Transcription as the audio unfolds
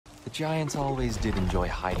The giants always did enjoy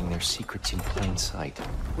hiding their secrets in plain sight.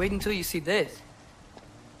 Wait until you see this.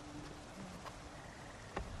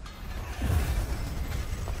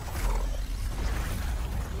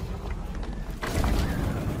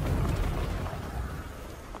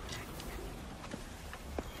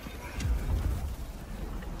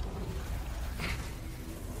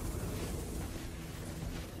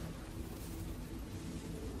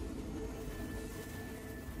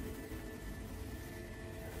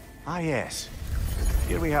 Ah, yes.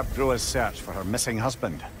 Here we have Groa's search for her missing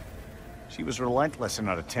husband. She was relentless in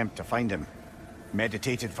her attempt to find him.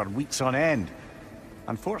 Meditated for weeks on end.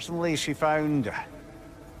 Unfortunately, she found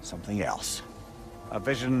something else. A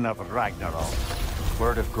vision of Ragnarök.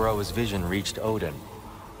 Word of Groa's vision reached Odin.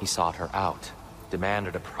 He sought her out,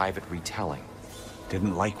 demanded a private retelling.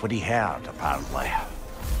 Didn't like what he heard, apparently.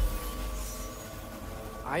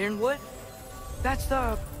 Ironwood? That's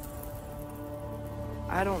the...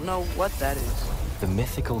 I don't know what that is. The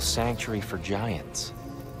mythical sanctuary for giants.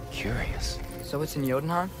 Curious. So it's in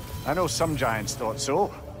Jotunheim? I know some giants thought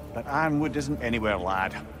so, but Ironwood isn't anywhere,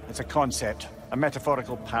 lad. It's a concept, a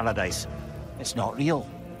metaphorical paradise. It's not real.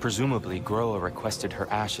 Presumably, Groa requested her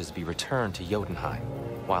ashes be returned to Jotunheim,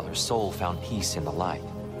 while her soul found peace in the light.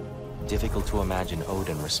 Difficult to imagine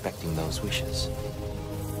Odin respecting those wishes.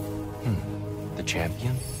 The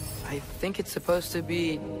champion? I think it's supposed to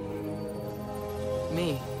be...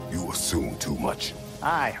 me. You assume too much.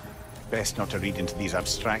 Aye. Best not to read into these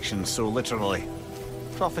abstractions so literally.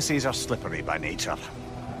 Prophecies are slippery by nature.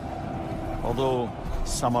 Although,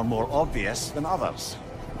 some are more obvious than others.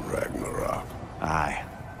 Ragnarök. Aye.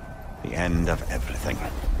 The end of everything.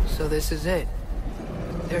 So this is it.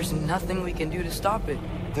 There's nothing we can do to stop it.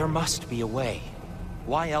 There must be a way.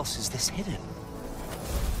 Why else is this hidden?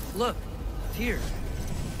 Look, here.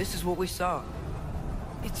 This is what we saw.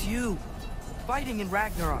 It's you, fighting in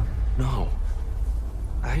Ragnarök. No.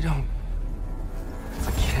 I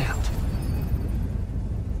can't.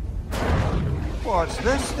 What's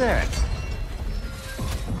this then?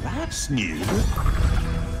 That's new.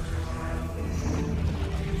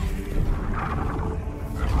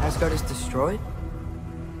 Asgard is destroyed?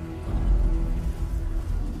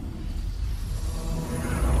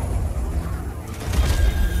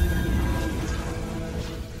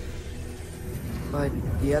 But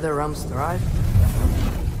the other realms thrive?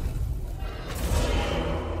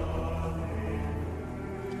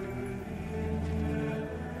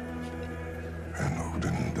 And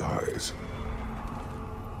Odin dies.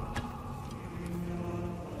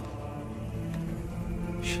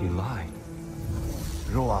 She lied.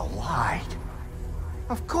 Groa lied.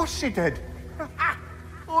 Of course she did.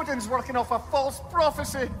 Odin's working off a false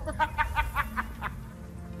prophecy.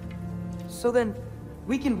 So then,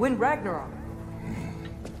 we can win Ragnarok.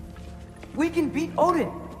 We can beat Odin.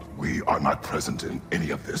 We are not present in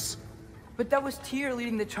any of this. But that was Tyr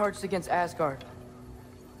leading the charge against Asgard.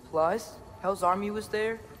 Plus, Hel's army was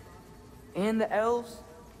there. And the elves.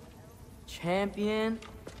 Champion.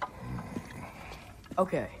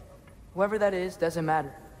 Okay. Whoever that is, doesn't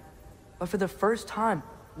matter. But for the first time,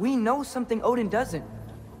 we know something Odin doesn't.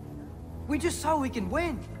 We just saw we can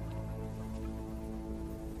win.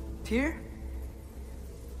 Tyr?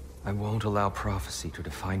 I won't allow prophecy to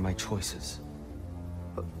define my choices.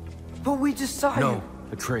 But we just saw you. No,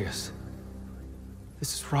 Atreus.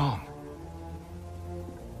 This is wrong.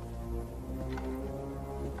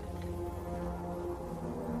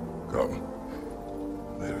 Come.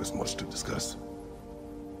 There is much to discuss.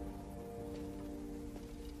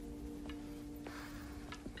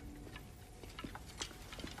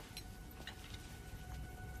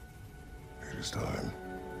 It is time.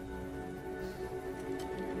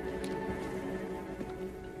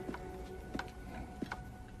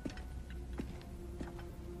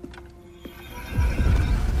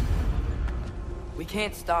 We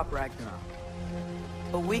can't stop Ragnarok.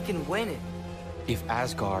 But we can win it. If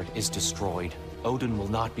Asgard is destroyed, Odin will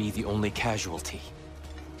not be the only casualty.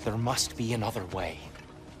 There must be another way.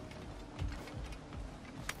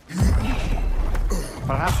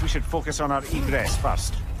 Perhaps we should focus on our egress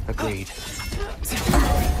first. Agreed.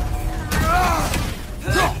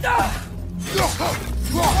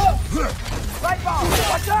 Right ball!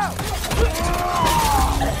 Watch out!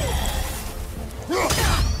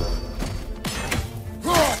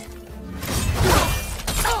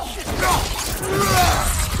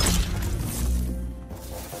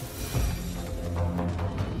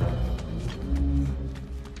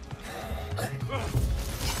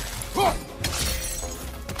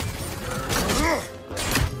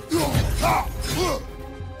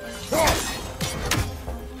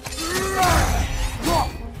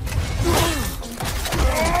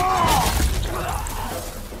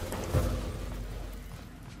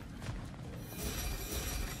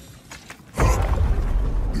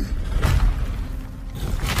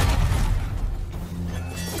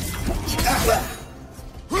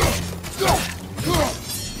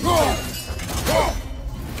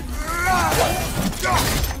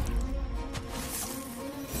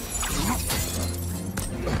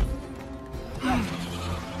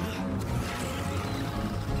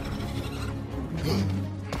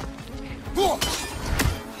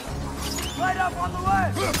 Light up on the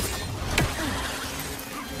left!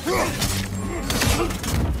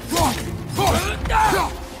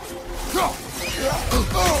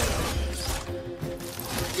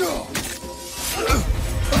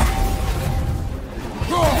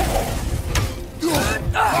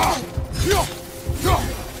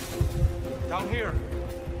 Down here.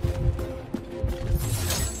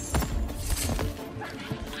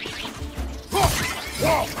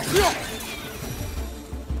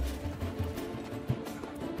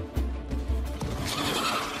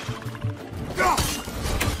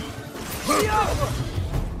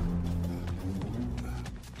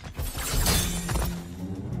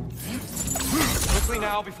 Quickly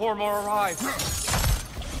now, before more arrive.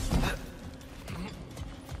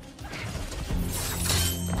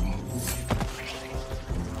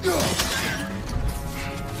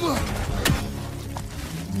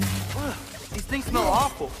 These things smell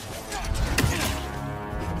awful.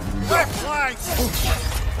 Left flank!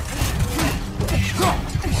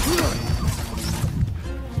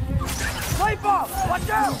 Pipe off! Watch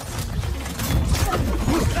out!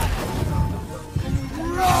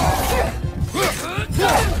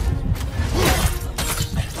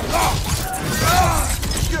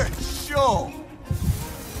 Good show!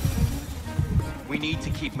 We need to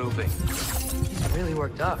keep moving. He's really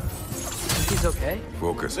worked up. Think he's okay?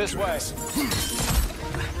 Focus. This way.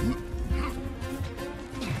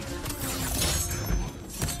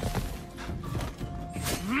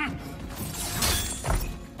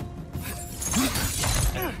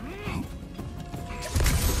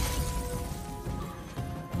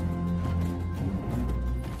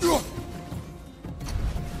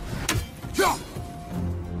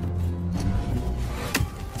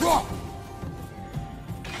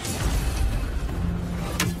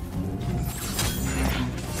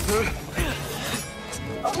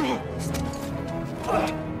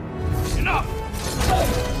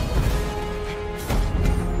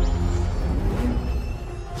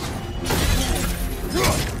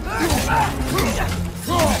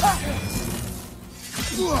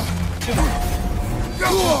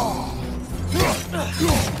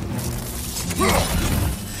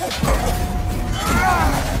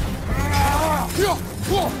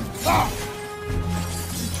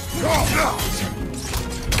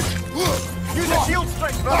 Use the shield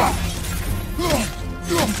strength, brother!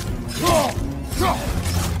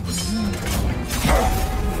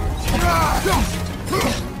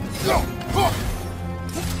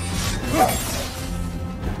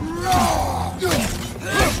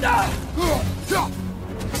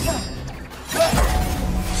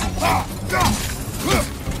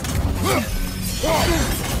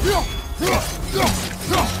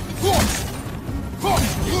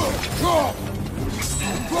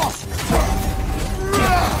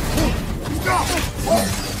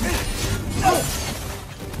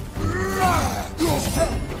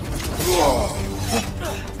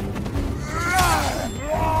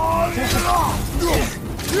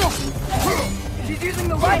 She's using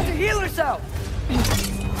the light to heal herself!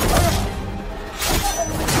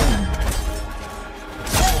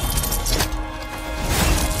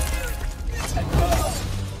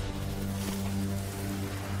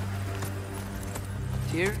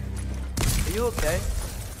 Tyr, are you okay?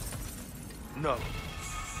 No.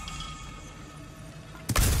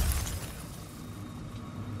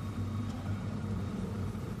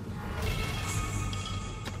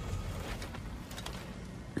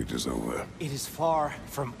 It is over. It is far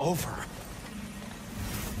from over.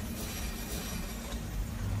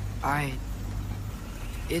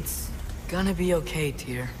 It's gonna be okay,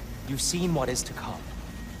 Tyr. You've seen what is to come.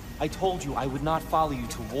 I told you I would not follow you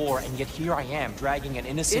to war, and yet here I am, dragging an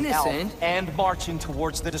innocent elf and marching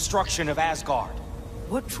towards the destruction of Asgard.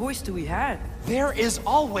 What choice do we have? There is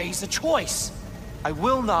always a choice. I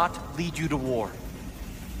will not lead you to war.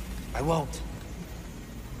 I won't.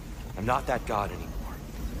 I'm not that god anymore.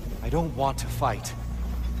 I don't want to fight.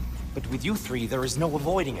 But with you three, there is no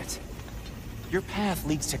avoiding it. Your path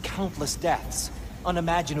leads to countless deaths,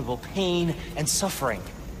 unimaginable pain and suffering.